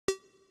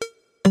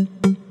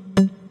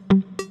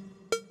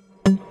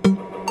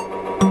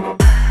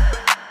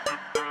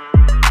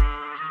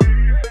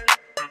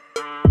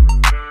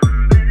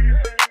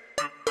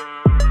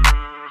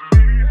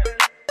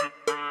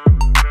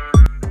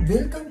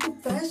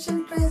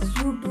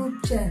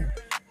channel.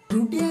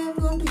 Today I am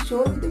going to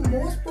show you the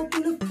most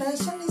popular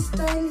fashion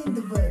style in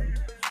the world.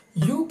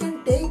 You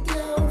can take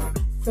care of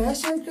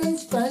fashion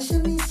trends,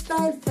 fashion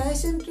style,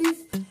 fashion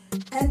thrift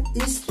and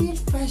street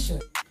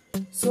fashion.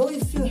 So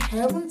if you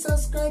haven't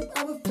subscribed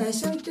our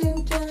fashion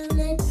trend channel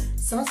yet,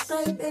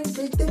 subscribe and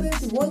click the bell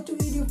to watch the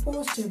video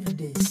post every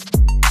day.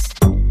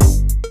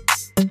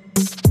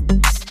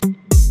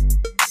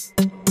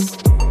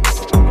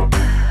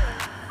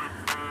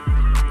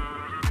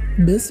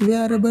 Best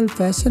wearable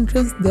fashion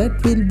trends that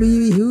will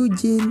be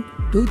huge in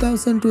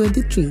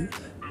 2023.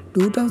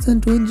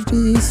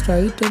 2023 is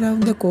right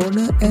around the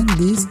corner and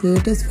these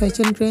latest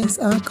fashion trends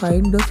are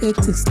kind of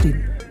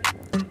existing.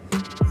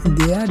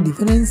 There are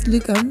definitely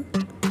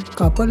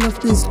couple of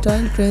the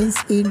style trends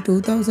in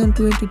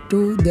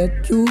 2022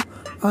 that you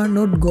are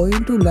not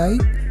going to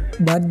like,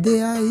 but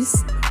there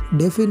is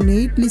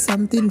definitely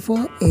something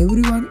for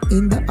everyone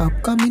in the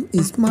upcoming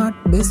smart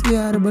best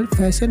wearable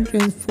fashion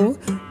trends for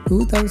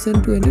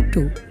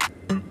 2022.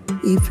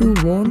 If you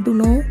want to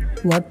know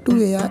what to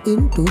wear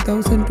in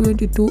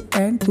 2022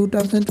 and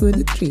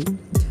 2023,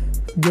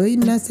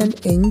 join us and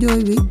enjoy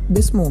with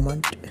this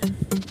moment.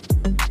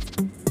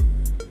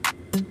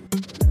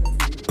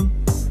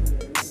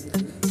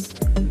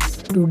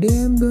 Today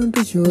I am going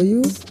to show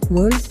you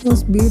world's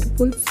most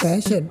beautiful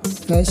fashion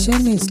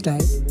style,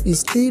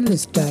 street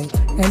style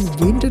and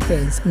winter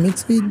trends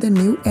mixed with the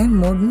new and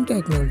modern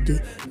technology.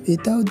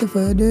 Without the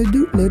further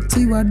ado, let's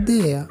see what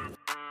they are.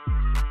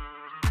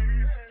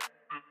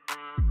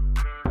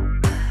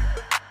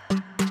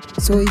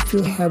 So if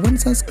you haven't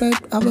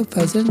subscribed our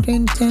fashion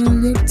trend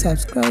channel yet,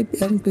 subscribe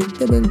and click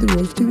the bell to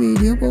watch the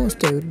video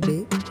post every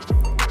day.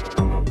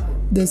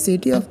 The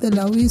City of the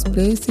Love is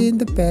placed in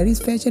the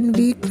Paris Fashion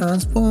Week,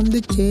 transformed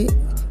the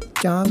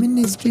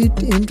charming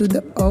street into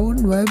the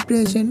own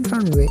vibration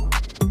runway.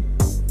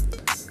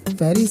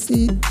 Paris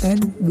is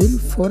and will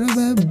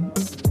forever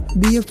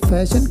be a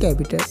fashion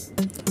capital.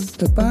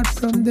 Apart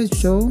from the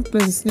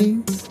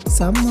showcasing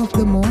some of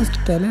the most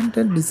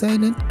talented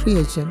designer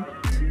creation,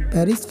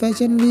 Paris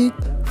Fashion Week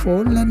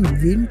Fall and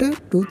Winter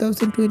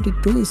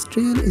 2022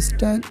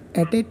 style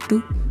added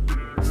to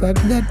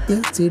fact that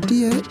the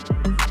city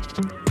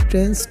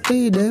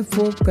trendsetter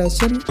for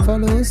fashion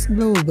follows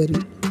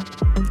globally.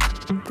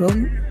 From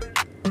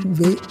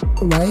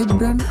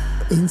vibrant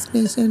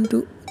inspiration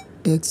to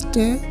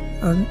texture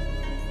and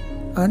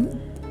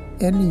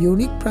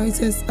unique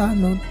prices are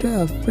not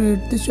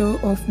afraid to show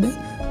off the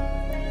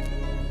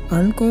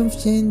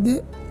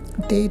unconscious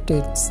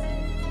tastes.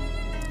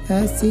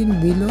 As seen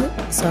below,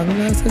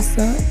 sunglasses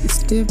are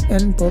step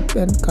and pop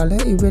and color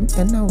even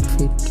an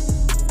outfit.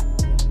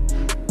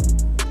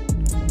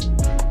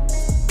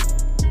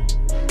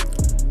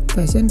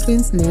 Fashion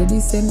trends,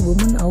 ladies and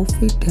women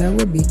outfit have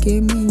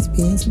become an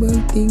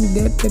indispensable thing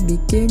that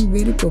became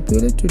very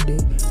popular today.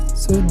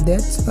 So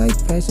that's why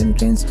Fashion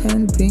Trends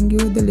can bring you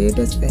the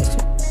latest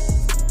fashion.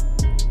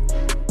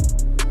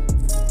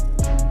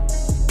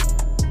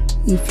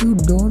 If you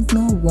don't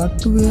know what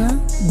to wear,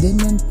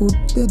 then put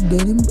the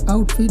denim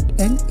outfit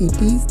and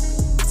it is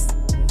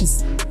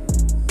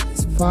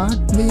smart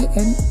way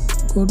and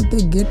go to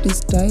the get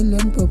style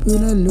and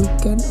popular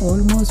look and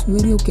almost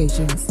very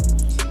occasions.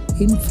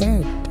 In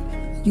fact,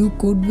 you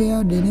could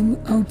wear denim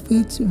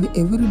outfits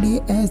every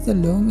day as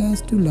long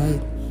as you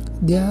like.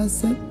 There are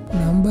a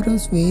number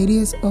of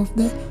variants of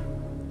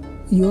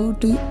your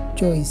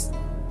choice.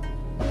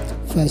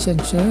 Fashion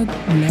shirt,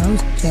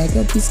 blouse,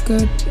 jacket,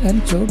 skirt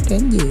and short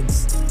and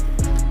jeans.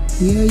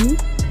 Here you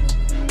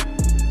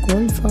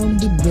can find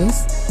the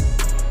best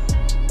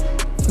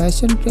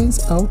fashion trends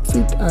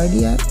outfit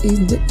idea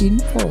in the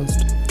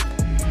post.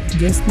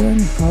 Just learn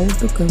how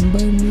to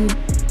combine your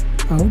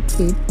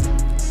outfit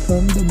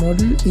from the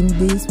model in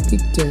these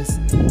pictures.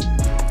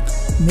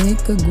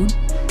 Make a good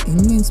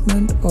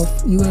investment of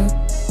your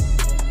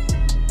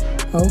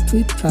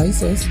outfit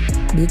choices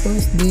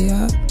because they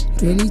are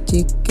really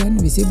chic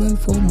and visible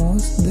for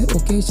most the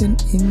occasion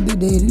in the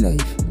daily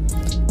life.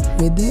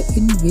 Whether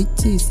in which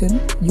season,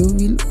 you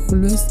will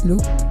always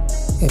look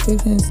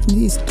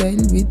efficiently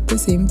styled with the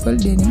simple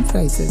denim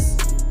choices.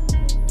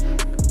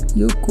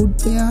 You could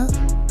wear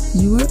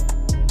your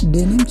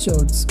denim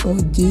shorts or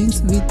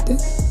jeans with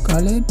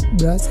colored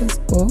blouses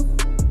or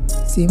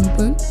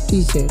simple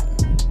t-shirt.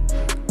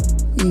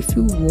 If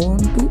you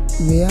want to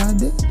wear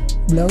the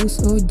blouse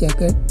or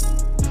jacket,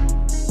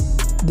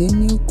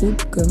 then you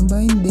could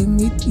combine them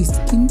with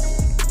skin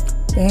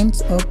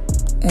pants up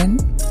and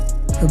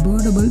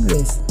affordable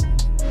dress.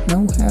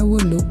 Now have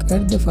a look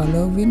at the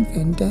following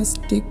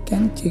fantastic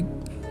and chic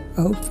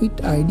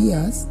outfit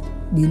ideas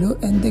below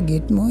and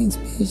get more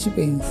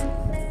inspiration.